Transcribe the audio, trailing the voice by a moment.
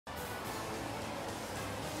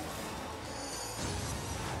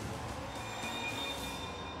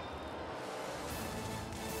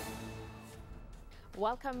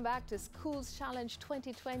Welcome back to Schools Challenge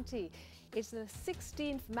 2020. It's the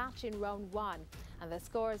 16th match in round 1 and the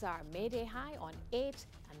scores are Mayday High on 8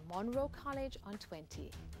 and Munro College on 20.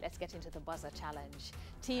 Let's get into the buzzer challenge.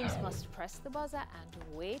 Teams must press the buzzer and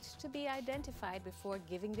wait to be identified before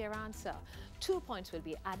giving their answer. 2 points will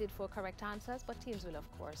be added for correct answers, but teams will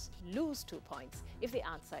of course lose 2 points if the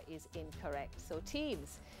answer is incorrect. So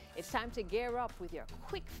teams, it's time to gear up with your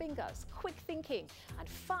quick fingers, quick thinking and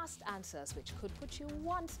fast answers which could put you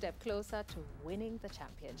one step closer to winning the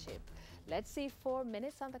championship. Let's see 4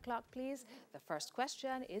 minutes on the clock, please. The first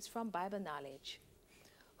question is from Bible knowledge.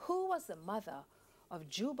 Who was the mother of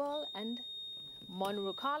Jubal and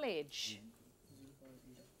Munro College?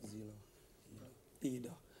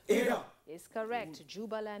 Ada is correct.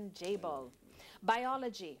 Jubal and Jabal.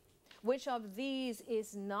 Biology. Which of these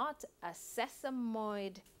is not a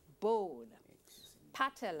sesamoid bone?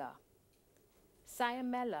 Patella,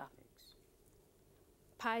 cyanella,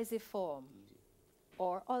 pisiform,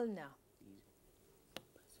 or ulna?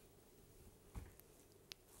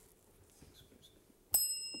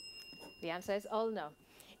 The answer is ulna.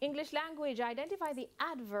 English language, identify the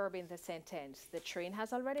adverb in the sentence. The train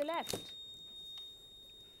has already left.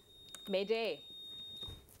 Mayday.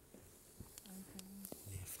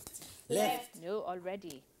 Left. No,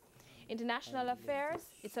 already. International affairs,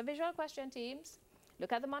 it's a visual question, teams.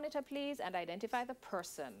 Look at the monitor, please, and identify the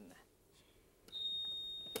person.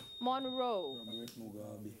 Munro.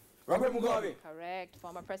 Robert Mugabe. Correct.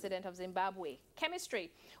 Former president of Zimbabwe.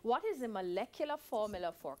 Chemistry. What is the molecular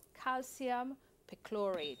formula for calcium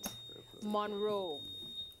perchlorate? Munro.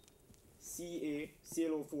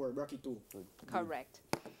 CaClO4 bracket 2. Correct.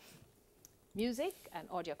 Music and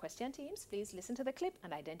audio question, teams. Please listen to the clip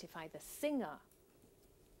and identify the singer.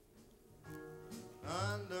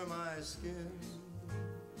 Under my skin.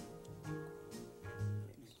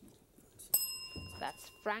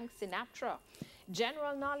 That's Frank Sinatra.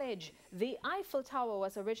 General knowledge. The Eiffel Tower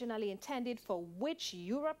was originally intended for which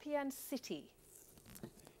European city?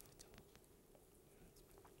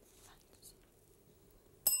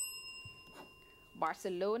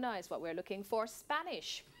 Barcelona is what we're looking for.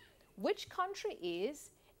 Spanish. Which country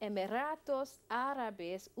is Emiratos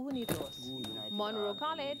Árabes Unidos? Munro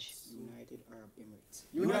College. United Arab Emirates.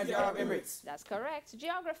 United Arab Emirates. That's correct.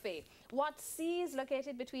 Geography. What sea is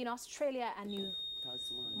located between Australia and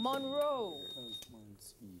Munro?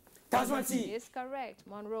 Tasman Sea. Is correct.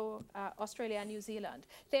 Munro, Australia and New Zealand.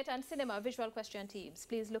 Theatre and cinema, visual question teams.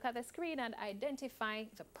 Please look at the screen and identify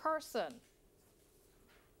the person.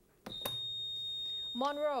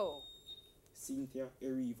 Munro. Cynthia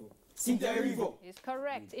Erivo. Cynthia Erivo. Is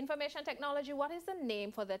correct. Information technology, what is the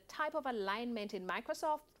name for the type of alignment in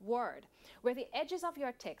Microsoft Word where the edges of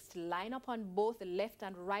your text line up on both the left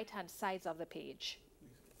and right hand sides of the page?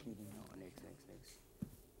 Next one.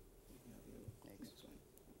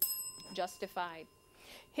 Justified.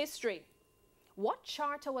 History. What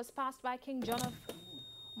charter was passed by King John of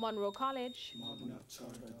Munro College? Magna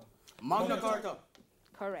Charta. Magna Carta.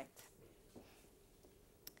 Correct.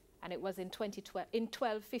 And it was in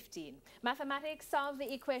 1215. Mathematics, solve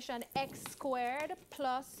the equation x squared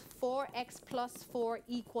plus 4x plus 4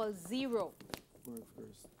 equals 0. Word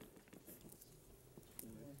first.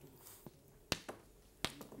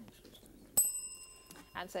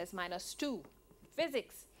 Answer is -2.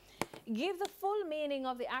 Physics. Give the full meaning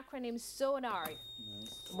of the acronym SONAR.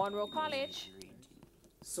 Munro College.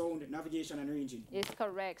 Sound, navigation and ranging. Is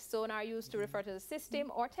correct. Sonar used to refer to the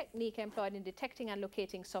system or technique employed in detecting and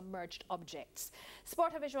locating submerged objects.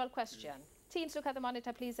 Sport, a visual question. Teams, look at the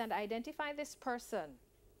monitor, please, and identify this person.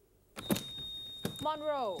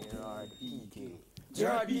 Munro. Gerard Piqué.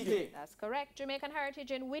 Gerard Piqué. That's correct. Jamaican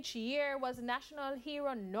heritage. In which year was national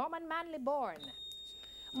hero Norman Manley born?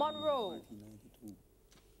 Munro.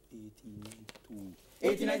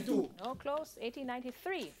 1892. No, close.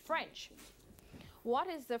 1893. French. What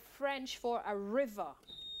is the French for a river?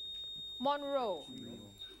 Munro.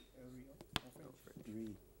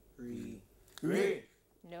 Ray.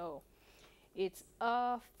 No. It's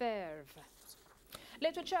a ferve.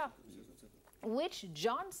 Literature. Which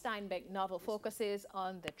John Steinbeck novel focuses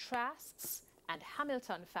on the Trasks and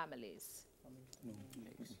Hamilton families?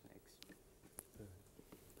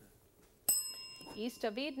 East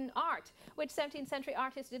of Eden. Art. Which 17th century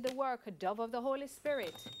artist did the work Dove of the Holy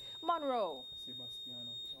Spirit? Munro.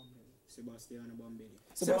 Sebastiano Bombelli.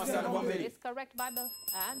 Sebastiano Bombelli. It's correct, Bible.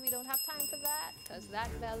 And we don't have time for that because that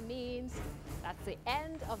bell means that's the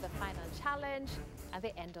end of the final challenge and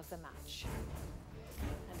the end of the match.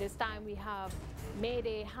 And this time we have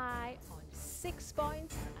Mayday High on 6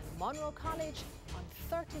 points and Munro College on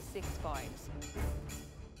 36 points.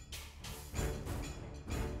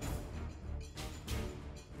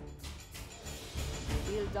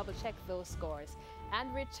 We'll double check those scores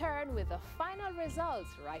and return with the final results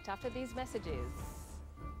right after these messages.